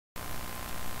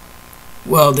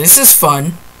Well, this is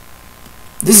fun.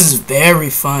 This is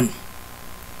very fun.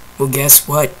 Well, guess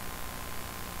what?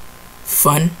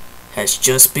 Fun has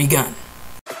just begun.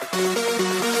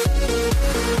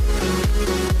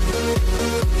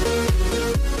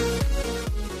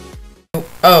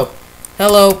 Oh,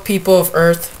 hello people of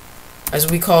Earth, as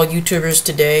we call YouTubers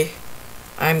today.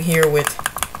 I'm here with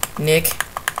Nick.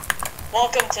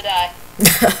 Welcome to die.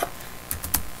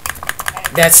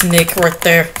 That's Nick right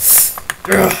there.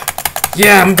 Ugh.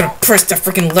 Yeah, I'm gonna press the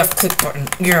freaking left click button.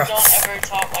 Yeah. Don't ever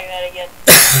talk like that again.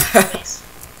 Please.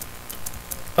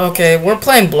 Okay, we're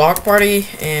playing Block Party,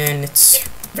 and it's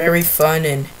very fun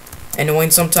and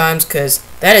annoying sometimes, because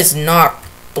that is not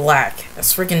black.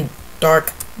 That's freaking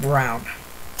dark brown.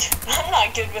 I'm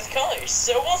not good with colors,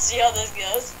 so we'll see how this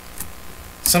goes.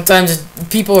 Sometimes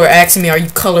people are asking me, are you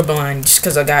colorblind, just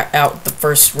because I got out the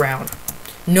first round.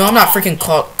 No, I'm not freaking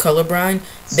colorblind.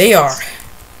 They are.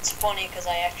 It's funny, because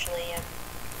I actually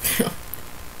am.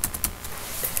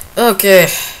 Okay,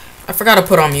 I forgot to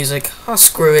put on music. Oh,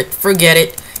 screw it. Forget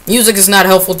it. Music is not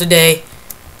helpful today.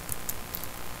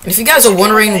 And if you guys are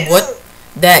wondering what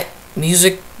that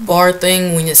music bar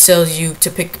thing when it tells you to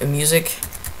pick a music,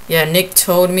 yeah, Nick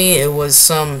told me it was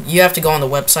some, you have to go on the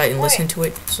website and listen to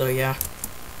it, so yeah.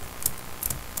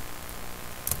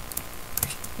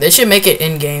 They should make it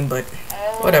in-game, but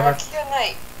whatever.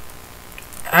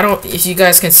 I don't, if you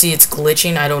guys can see, it's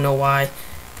glitching. I don't know why.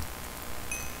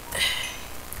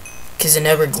 Because it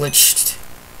never glitched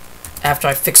after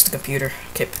I fixed the computer.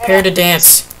 Okay, prepare to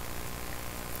dance.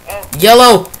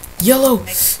 Yellow! Yellow!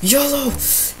 Yellow!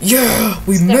 Yeah!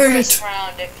 We made it!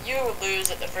 Round. If you lose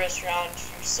at the first round,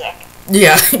 you suck.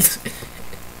 Yeah.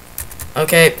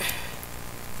 Okay.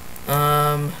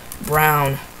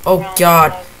 Brown. Oh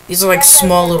god. These are like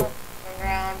small little...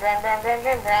 Brown.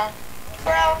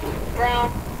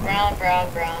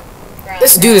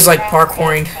 This dude is like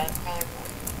parkouring.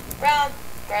 Brown.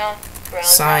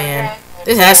 Cyan.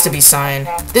 This has to be cyan.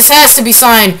 This has to be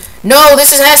cyan. No,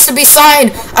 this has to be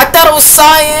cyan. I thought it was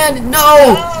cyan.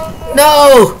 No.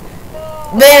 No.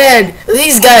 Man,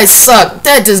 these guys suck.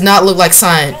 That does not look like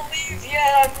cyan. Don't leave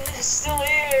yet. I'm still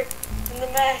here in the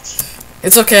match.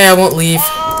 It's okay. I won't leave.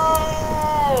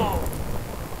 Oh.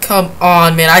 Come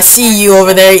on, man. I see you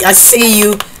over there. I see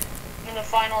you. In the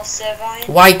final 7.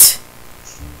 White.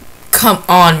 Come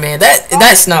on, man.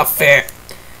 That's not fair.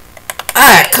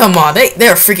 Ah, come on.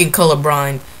 They're freaking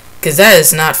colorblind. Because that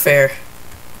is not fair.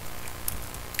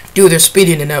 Dude, they're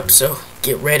speeding it up, so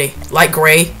get ready. Light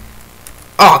gray.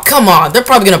 Oh, come on. They're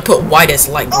probably going to put white as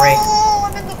light gray. Oh,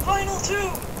 I'm in the final 2.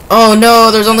 Oh,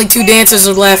 no. There's only 2 dancers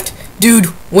left. Dude,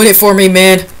 win it for me,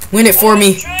 man. Win it for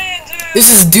me. This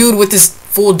is dude with his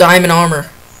full diamond armor.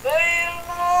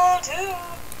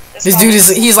 This dude is,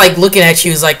 he's like looking at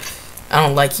you. He's like, I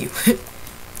don't like you.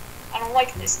 I don't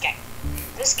like this guy.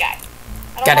 This guy.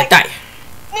 Gotta die.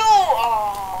 No!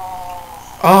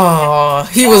 Oh,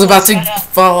 he was about to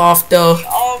fall off though. He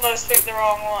almost picked the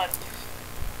wrong one.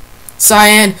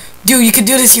 Cyan, dude, you can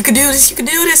do this. You can do this. You can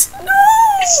do this. No!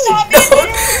 Stop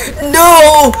No!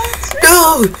 No!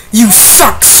 No! You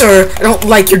suck, sir. I don't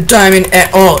like your diamond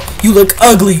at all. You look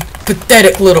ugly,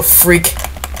 pathetic little freak.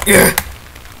 Ugh.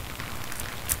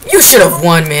 You should have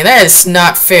won, man. That is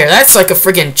not fair. That's like a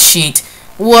freaking cheat.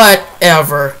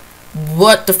 Whatever.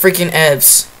 What the freaking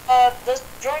evs? Let's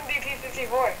join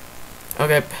BP54.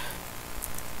 Okay.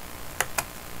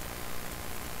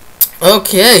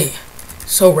 Okay.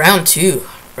 So round 2.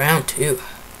 Round 2.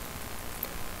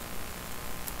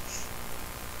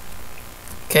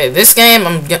 Okay, this game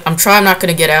I'm trying not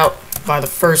gonna get out by the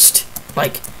first,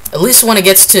 like, at least when it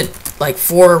gets to like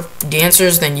 4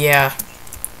 dancers, then yeah.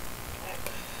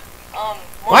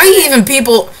 Why even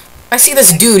people? I see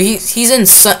this dude. He's in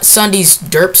Sunday's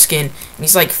derp skin. And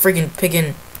he's like freaking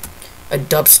picking a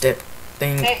dubstep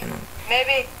thing. Hey,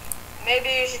 maybe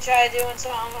you should try doing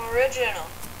something original,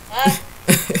 huh?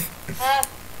 Huh?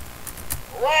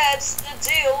 What's the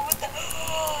deal with the?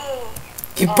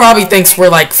 He probably thinks we're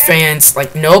like fans.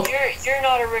 Like, nope. You're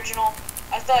not original.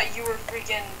 I thought you were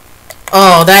freaking.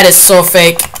 Oh, that is so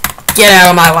fake. Get out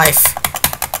of my life.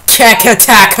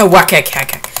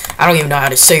 I don't even know how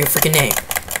to say your freaking name.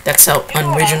 That's how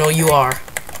unoriginal you are.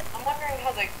 I'm wondering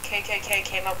how the KKK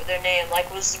came up with their name.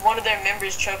 Like, was one of their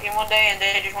members choking one day and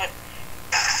they just went,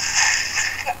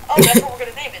 oh, that's what we're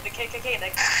gonna name it, the KKK.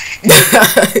 Like,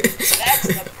 that's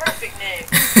the perfect name.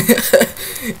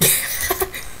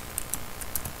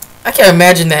 I can't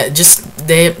imagine that. Just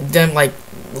them like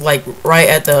right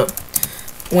at the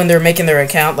when they're making their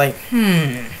account, like,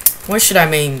 what should I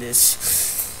name this?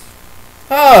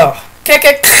 Oh,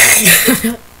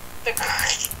 KKK.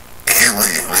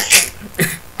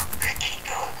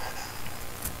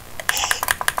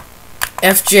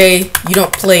 FJ, you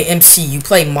don't play MC, you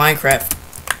play Minecraft.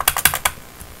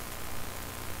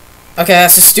 Okay,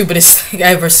 that's the stupidest thing I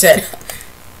ever said.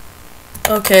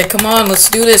 Okay, come on, let's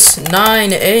do this.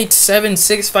 9, 8, 7,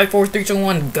 6, 5, 4, 3, 2,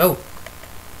 1, go.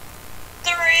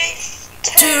 3,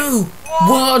 2,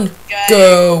 1, go.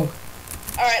 go.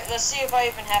 Alright, let's see if I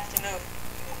even have to move.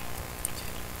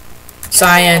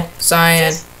 Cyan,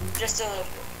 cyan. Just a little.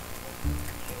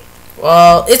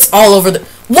 Well, it's all over the.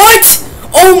 What?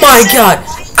 Oh my god!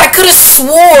 I could have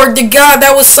swore to God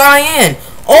that was cyan.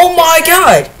 Oh my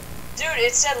god! Dude,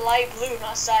 it said light blue,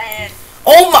 not cyan.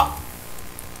 Oh my.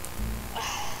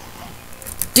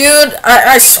 Dude,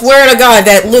 I swear to God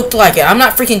that looked like it. I'm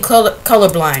not freaking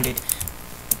colorblinded.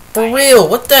 For real,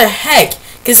 what the heck?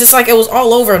 Because it's like it was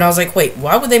all over, and I was like, wait,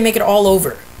 why would they make it all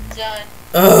over? Done.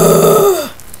 Ugh.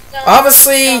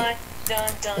 Obviously,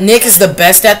 Nick is the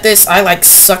best at this. I like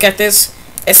suck at this.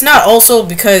 It's not also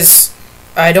because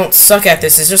I don't suck at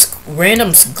this. It's just random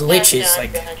glitches,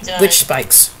 like glitch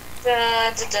spikes.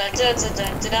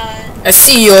 I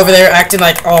see you over there acting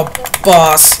like, oh,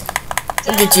 boss.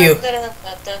 Look at you.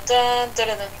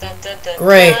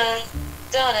 Great.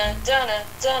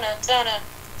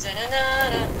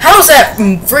 How's that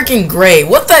freaking gray?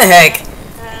 What the heck?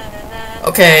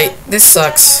 Okay, this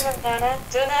sucks.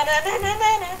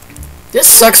 This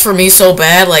sucks for me so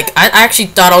bad. Like, I actually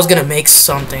thought I was gonna make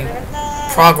something.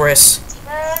 Progress.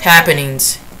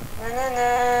 Happenings.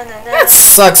 That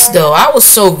sucks, though. I was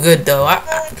so good, though.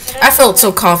 I felt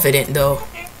so confident, though.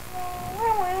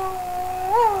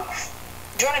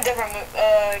 Do you want a different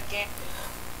game?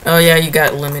 Oh, yeah, you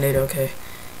got eliminated. Okay.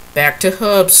 Back to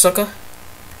hub, sucker.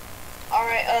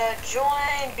 Alright,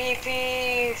 join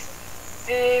BP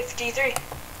 53.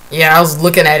 Yeah, I was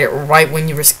looking at it right when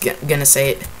you were gonna say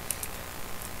it.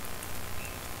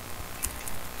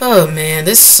 Oh man,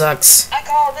 this sucks. I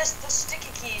call this the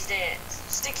sticky keys dance.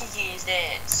 Sticky keys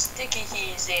dance. Sticky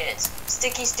keys dance.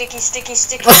 Sticky, sticky, sticky,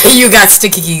 sticky. You got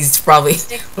sticky keys probably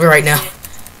right now.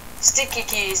 Sticky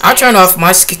keys. I'll turn off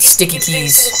my sticky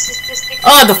keys.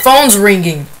 Oh, the phone's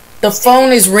ringing. The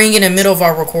phone is ringing in the middle of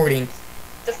our recording.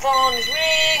 The phone is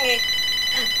ringing.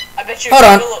 I bet you. Hold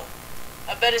on. Philip.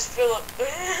 I bet it's Philip.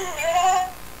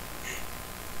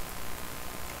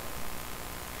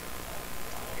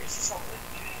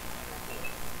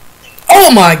 Oh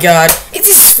my god, it's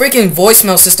this freaking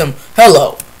voicemail system.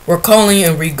 Hello, we're calling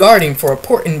you regarding for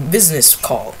important business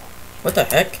call. What the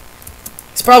heck?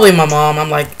 It's probably my mom. I'm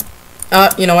like,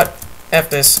 you know what? F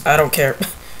this. I don't care.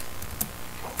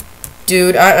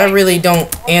 Dude, I really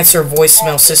don't answer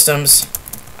voicemail systems.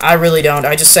 I really don't.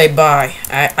 I just say bye.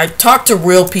 I talk to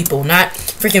real people, not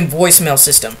freaking voicemail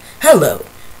system. Hello,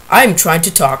 I'm trying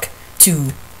to talk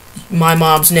to my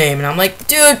mom's name. And I'm like,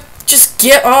 dude, just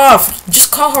get off.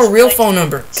 Just call her real phone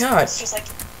number. God. It's just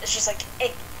like,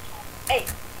 hey,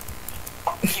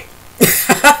 fuck you.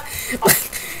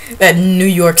 That New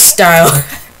York style.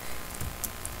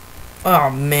 Oh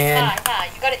man. Nah,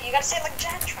 you gotta say it like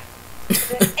Jantron.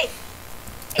 Hey,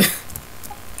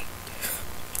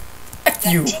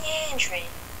 you. Jantron.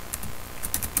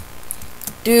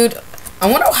 Dude, I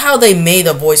wonder how they made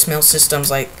the voicemail systems.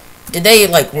 Like, did they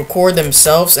like record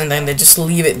themselves and then they just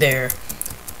leave it there?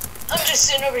 I'm just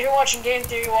sitting over here watching Game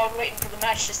Theory while I'm waiting for the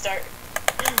match to start.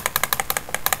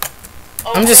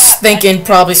 Oh, I'm just thinking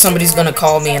probably somebody's gonna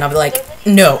call me and I'll be like,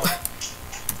 no.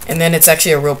 And then it's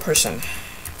actually a real person.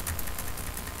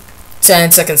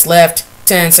 10 seconds left.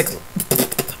 10 seconds.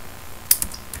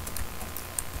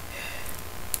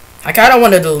 I kind of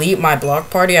want to delete my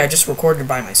block party. I just recorded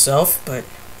by myself, but...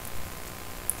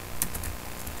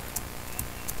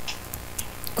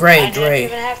 Gray. Gray.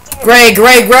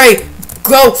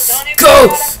 Go!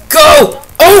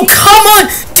 Oh, come on!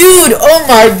 Dude, oh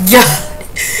my god!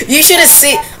 You should have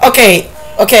seen... Okay,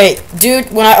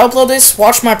 dude, when I upload this,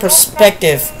 watch my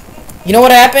perspective. You know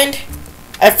what happened?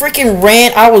 I freaking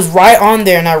ran... I was right on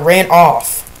there and I ran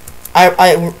off.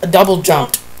 I double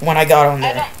jumped when I got on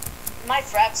there. My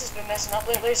fraps has been messing up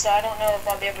lately, so I don't know if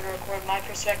I'll be able to record my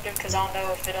perspective, because I don't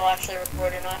know if it'll actually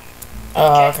record or not.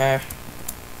 Oh, okay.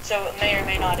 So it may or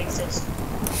may not exist.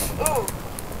 Ooh.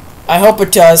 I hope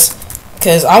it does,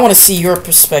 because I want to see your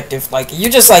perspective. Like,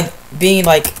 you're just, like, being,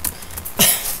 like...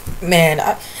 Man,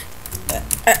 I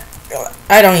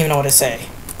don't even know what to say.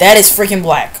 That is freaking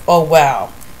black. Oh,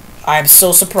 wow. I'm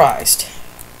so surprised.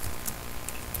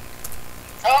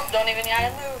 Oh, don't even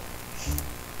gotta move.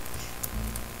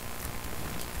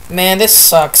 Man, this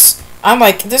sucks. I'm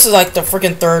like, this is like the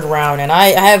freaking third round, and I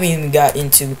haven't even got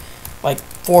into, like,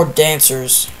 4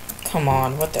 dancers. Come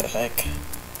on, what the heck?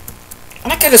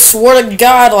 And I could have swore to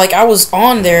God, like, I was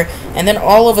on there, and then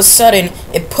all of a sudden,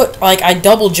 it put, like, I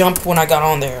double jumped when I got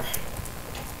on there.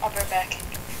 I'll be right back.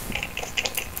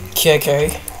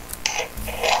 Okay.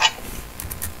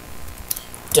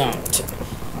 Don't.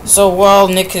 So while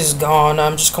Nick is gone,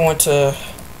 I'm just going to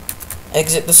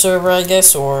exit the server, I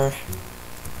guess, or...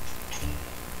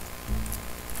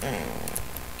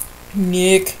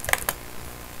 Nick.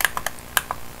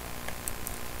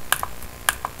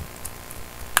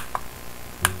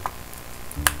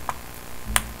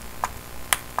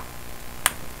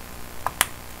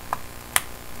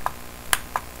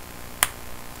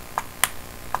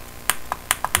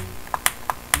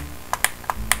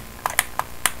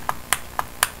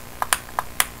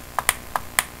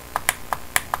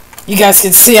 You guys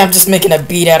can see I'm just making a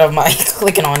beat out of my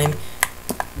clicking on him.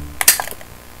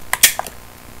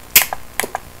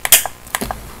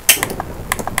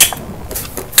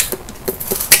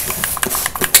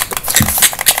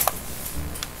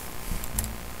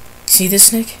 See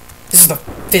this, Nick? This is the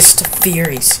Fist of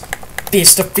Furies.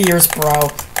 Fist of Fears, bro.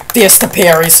 Fist of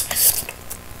Parries.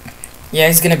 Yeah,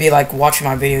 he's gonna be like watching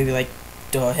my video and be like,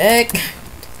 the heck?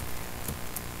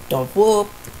 The whoop.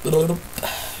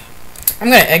 I'm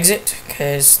gonna exit,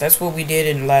 because that's what we did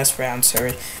in the last round,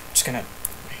 sorry. Just gonna...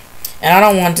 And I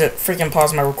don't want to freaking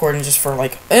pause my recording just for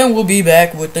like, and we'll be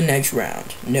back with the next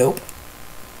round. Nope.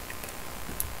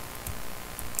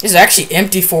 It's actually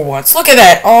empty for once. Look at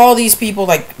that! All these people,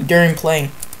 like, during playing.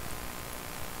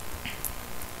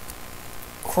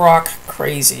 Croc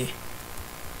crazy.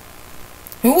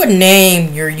 Who would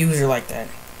name your user like that?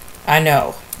 I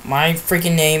know. My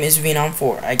freaking name is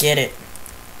Venom4. I get it.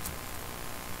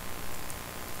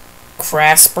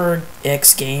 Crasper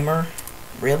X Gamer.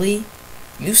 Really?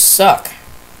 You suck.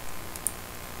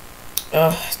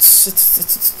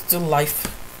 It's the life.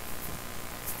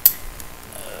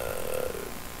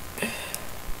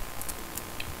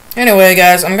 Anyway,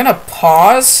 guys, I'm gonna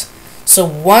pause. So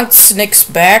once Nick's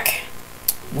back,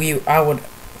 I would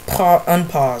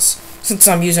unpause. Since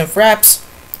I'm using Fraps,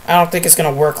 I don't think it's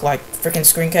gonna work like freaking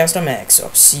Screencast MX. So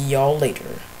see y'all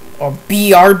later, or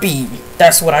BRB.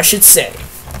 That's what I should say.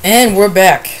 And we're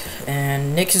back,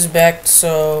 and Nick is back.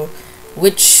 So,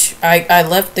 which I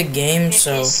left the game.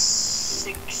 So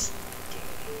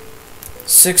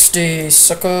 60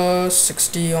 sucker,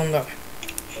 60 on the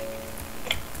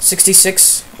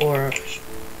 66 or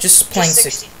just plain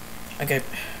 60. Okay.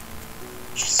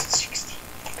 Just 60.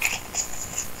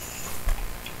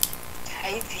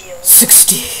 Hi, Vio.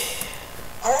 60.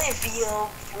 Hi, Vio.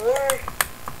 4.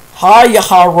 Hi,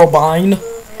 Harobine.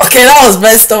 Okay, that was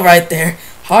messed up right there.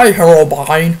 Hi,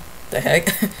 Harobine. The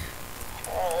heck?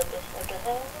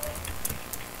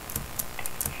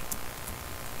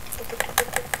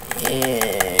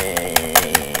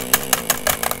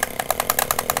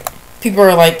 People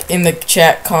are like in the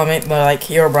chat comment, but like,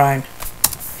 Herobrine.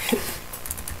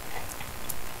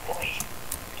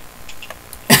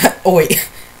 Oi.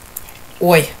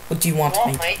 Oi, what do you want,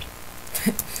 mate?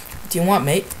 Do you want,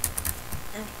 mate?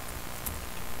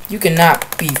 You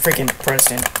cannot be freaking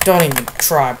president. Don't even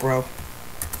try, bro.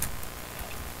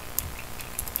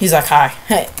 He's like, hi.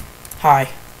 Hey. Hi.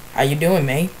 How you doing,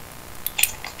 mate?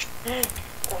 Oi,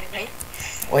 mate.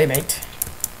 Oi, mate.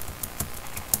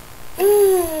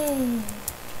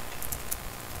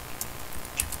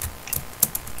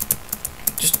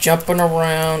 Just jumping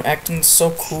around, acting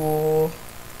so cool.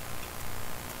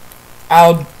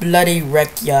 I'll bloody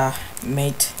wreck ya,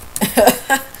 mate.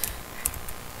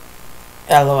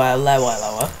 LOL,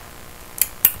 LOL.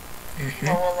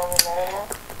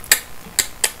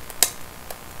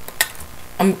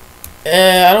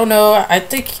 I don't know. I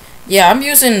think, yeah, I'm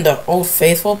using the Old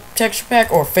Faithful texture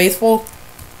pack, or Faithful.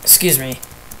 Excuse me.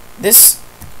 The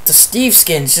Steve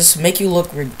skins just make you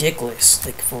look ridiculous,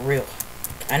 like, for real.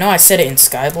 I know I said it in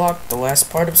Skyblock, the last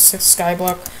part of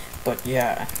Skyblock, but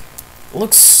yeah, it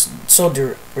looks so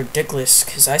ridiculous,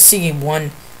 because I see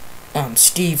one,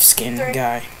 Steve skin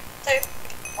guy. 2,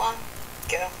 1,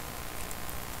 go.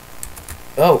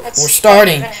 Oh, we're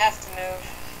starting. Don't even have to move.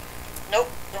 Nope,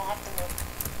 don't have to move.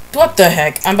 What the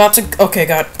heck? I'm about to, okay,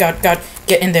 God,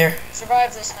 get in there.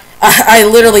 Survive this time. I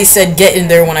literally said get in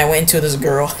there when I went into this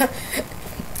girl.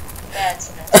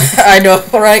 That's I know,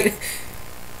 right?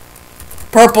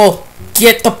 Purple.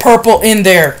 Get the purple in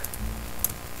there.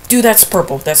 Dude, that's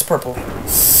purple. That's purple.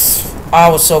 I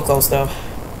was so close, though.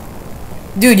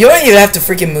 Dude, you don't even have to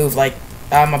freaking move like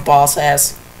I'm a boss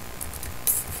ass.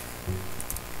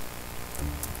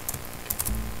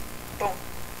 Boom.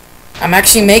 I'm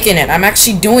actually making it. I'm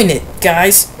actually doing it,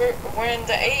 guys. We're in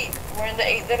the 8. We're in the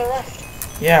 8 that are left.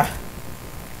 Yeah.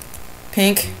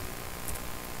 Pink.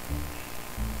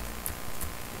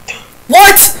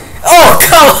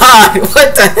 come on!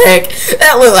 What the heck?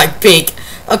 That looked like pink.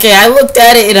 Okay, I looked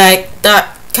at it and I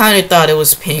kind of thought it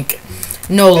was pink.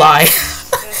 No lie.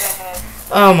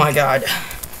 Oh my god.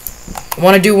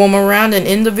 Want to do one more round and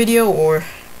end the video, or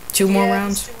two more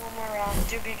rounds? Let's do one more round.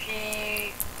 Do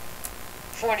BP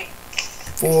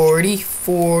 40.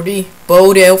 40.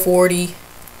 Bodale 40.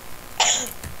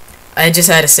 I just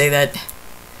had to say that.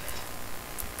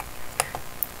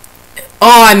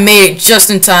 Oh, I made it just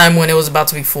in time when it was about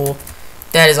to be full.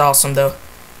 That is awesome, though.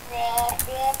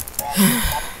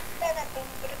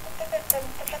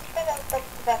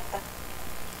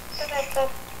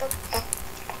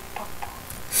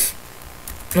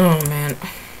 Oh, man.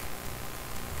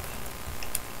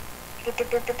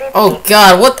 Oh,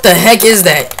 God, what the heck is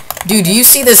that? Dude, do you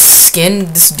see this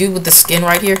skin? This dude with the skin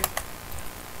right here?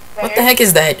 What the heck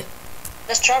is that?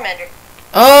 That's Charmander.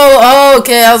 Oh,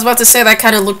 okay. I was about to say that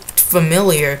kind of looked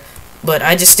familiar, but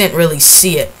I just didn't really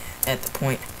see it at the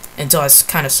point until I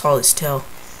kind of saw his tail.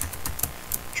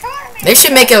 Charmander. They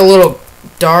should make it a little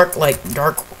dark, like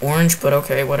dark orange, but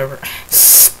okay, whatever.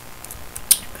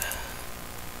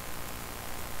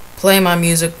 Play my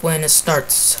music when it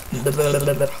starts.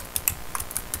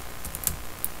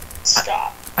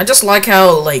 Stop. I just like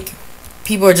how, like,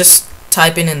 people are just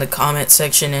typing in the comment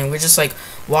section and we're just like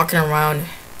walking around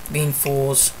being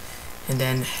fools, and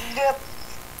then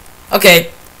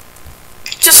okay,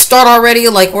 just start already.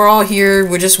 Like, we're all here,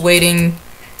 we're just waiting.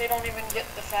 They don't even get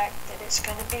the fact that it's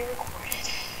gonna be recorded.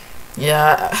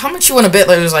 Yeah, how much you want to bet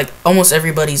there's like almost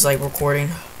everybody's like recording?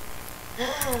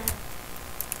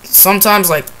 Sometimes,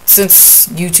 like, since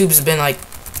YouTube's been like,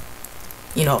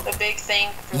 you know, a big thing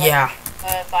for yeah,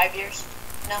 like 5 years.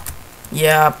 No.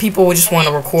 Yeah, people would just want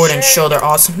to record and show their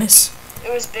awesomeness.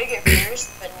 It was big at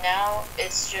first, but now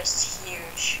it's just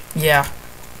huge. Yeah.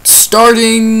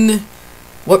 Starting.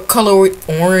 What color?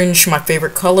 Orange, my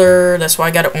favorite color. That's why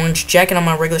I got an orange jacket on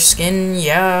my regular skin.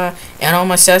 Yeah. And on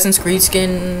my Assassin's Creed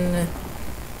skin.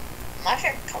 My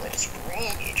favorite color is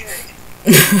green, you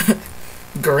jerk.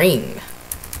 Green.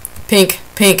 Pink.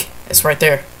 It's right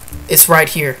there. It's right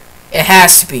here. It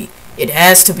has to be. It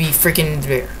has to be freaking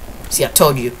there. See, I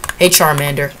told you. Hey,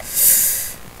 Charmander.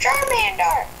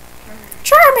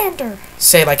 Charmander.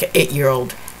 Say it like an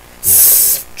 8-year-old.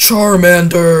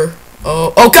 Charmander.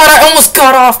 Oh God, I almost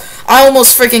got off. I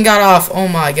almost freaking got off. Oh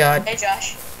my God. Hey,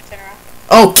 Josh. Turn around.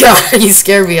 Oh God, you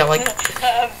scared me. I'm like.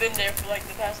 I've been there for like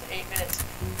the past 8 minutes.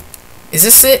 Is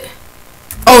this it?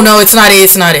 Oh no, it's not it.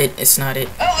 It's not it. It's not it.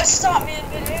 Oh, it stopped me in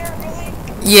midair, really?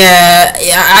 Yeah.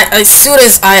 As soon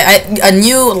as I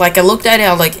knew, like, I looked at it,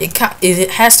 I was like,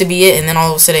 it has to be it, and then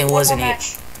all of a sudden it wasn't it.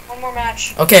 One more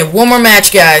match. Okay, one more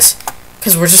match, guys.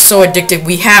 Because we're just so addicted.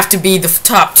 We have to be the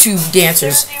top 2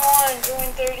 dancers. 31,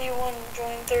 join 31,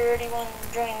 join 31,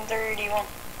 join 31.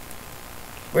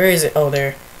 Where is it? Oh,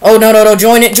 there. Oh, no.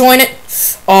 Join it.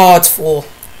 Oh, it's full.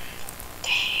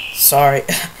 Sorry.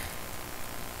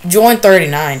 Join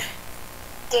 39.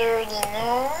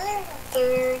 39.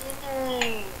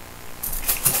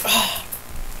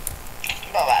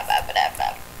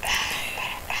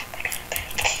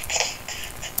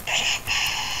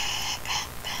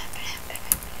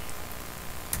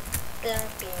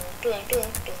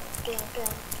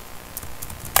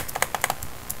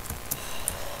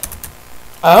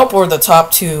 I hope we're the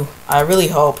top 2. I really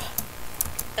hope.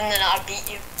 And then I'll beat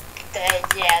you.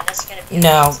 Yeah, that's gonna be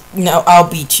No, I'll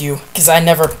beat you. Because I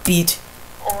never beat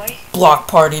Oi. Block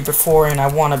Party before, and I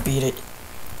want to beat it.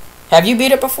 Have you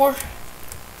beat it before?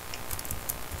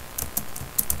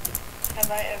 Have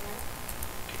I ever?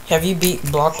 Have you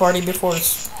beat Block Party before?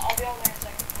 I'll be on there in a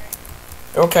second.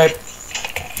 Okay.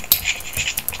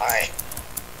 Alright.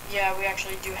 Yeah, we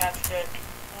actually do have to.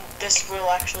 This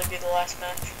will actually be the last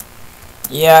match.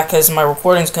 Yeah, because my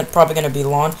recording's probably going to be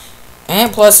long.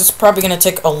 And plus, it's probably going to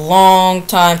take a long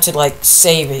time to, like,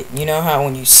 save it. You know how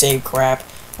when you save crap,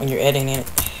 when you're editing it.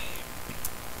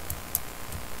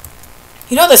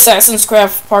 You know the Assassin's Creed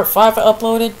Part 5 I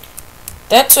uploaded?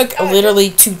 That took literally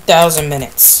 2,000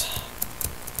 minutes.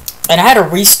 And I had to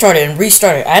restart it and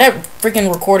restart it. I had to freaking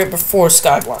record it before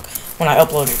Skyblock when I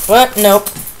uploaded. But, nope.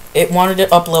 It wanted to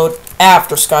upload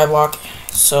after Skyblock.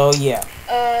 So, yeah.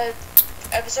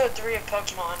 Episode 3 of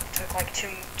Pokemon took like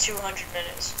 200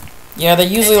 minutes. Yeah, they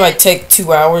usually like take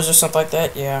 2 hours or something like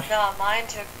that. Yeah. No, mine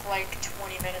took like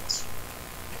 20 minutes.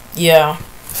 Yeah.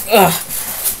 Ugh.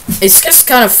 It's just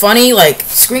kind of funny. Like,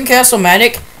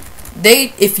 Screencast-O-Matic,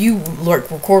 if you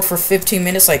like record for 15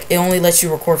 minutes, like, it only lets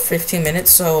you record 15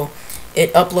 minutes, so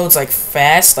it uploads like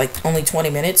fast, like only 20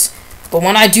 minutes. But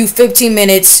when I do 15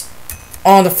 minutes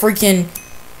on the freaking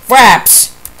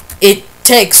Fraps, it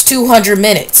takes 200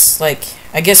 minutes. Like,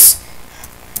 I guess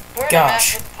We're in a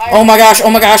Gosh. match with Pyro. Oh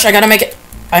my gosh, I gotta make it.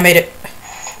 I made it.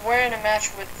 We're in a match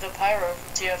with the Pyro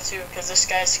from TF2 because this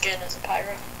guy's skin is a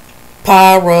Pyro.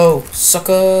 Pyro,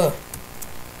 sucker.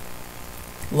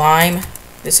 Lime.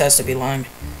 This has to be lime.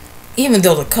 Even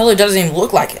though the color doesn't even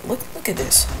look like it. Look at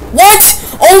this.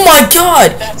 What? Oh my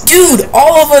god! Dude,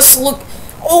 all of us look...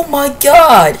 Oh my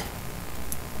god!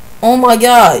 Oh my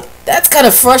god. That's kind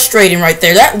of frustrating right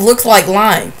there. That looks like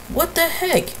lime. What the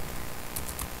heck?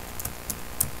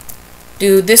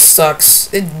 Dude, this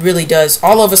sucks. It really does.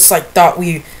 All of us like thought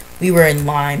we were in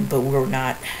lime, but we were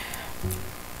not.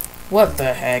 What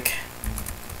the heck?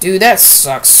 Dude, that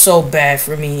sucks so bad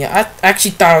for me. I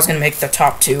actually thought I was gonna make the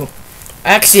top 2. I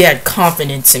actually had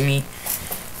confidence in me.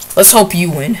 Let's hope you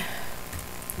win.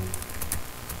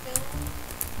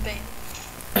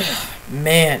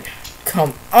 Man,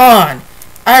 come on.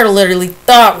 I literally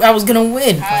thought I was gonna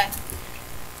win. Hi.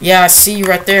 Yeah, I see you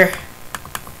right there.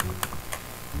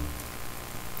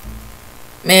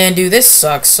 Man, dude, this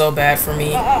sucks so bad for me.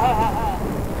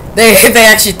 They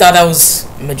actually thought that was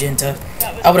magenta.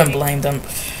 I wouldn't blame them.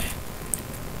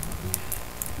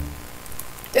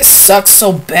 This sucks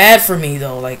so bad for me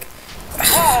though. Like, In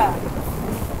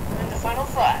the final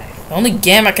 5. the only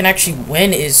game I can actually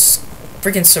win is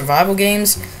freaking survival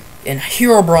games and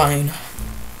Herobrine.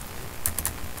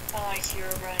 I like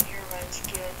Herobrine. Herobrine's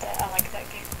good. I like that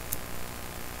game.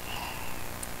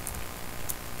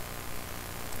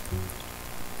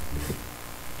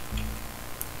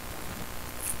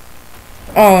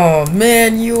 Oh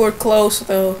man, you were close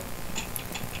though.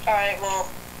 Alright, well,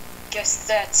 guess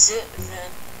that's it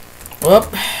then. Well,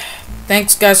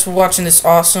 thanks guys for watching this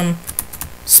awesome,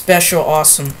 special,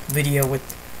 awesome video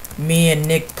with me and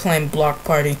Nick playing Block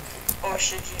Party. Or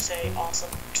should you say awesome?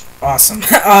 Awesome,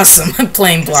 awesome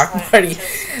playing Block Party.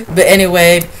 But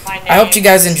anyway, I hope you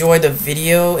guys enjoyed the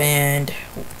video, and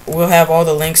we'll have all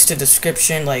the links to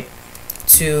description, like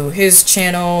to his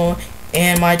channel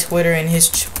and my Twitter and his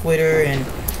Twitter and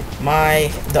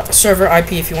the server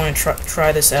IP if you want to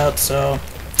try this out. So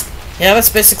yeah, that's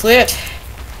basically it.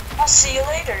 I'll see you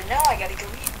later. Now I gotta go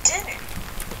eat dinner.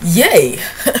 Yay!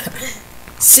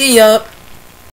 See ya!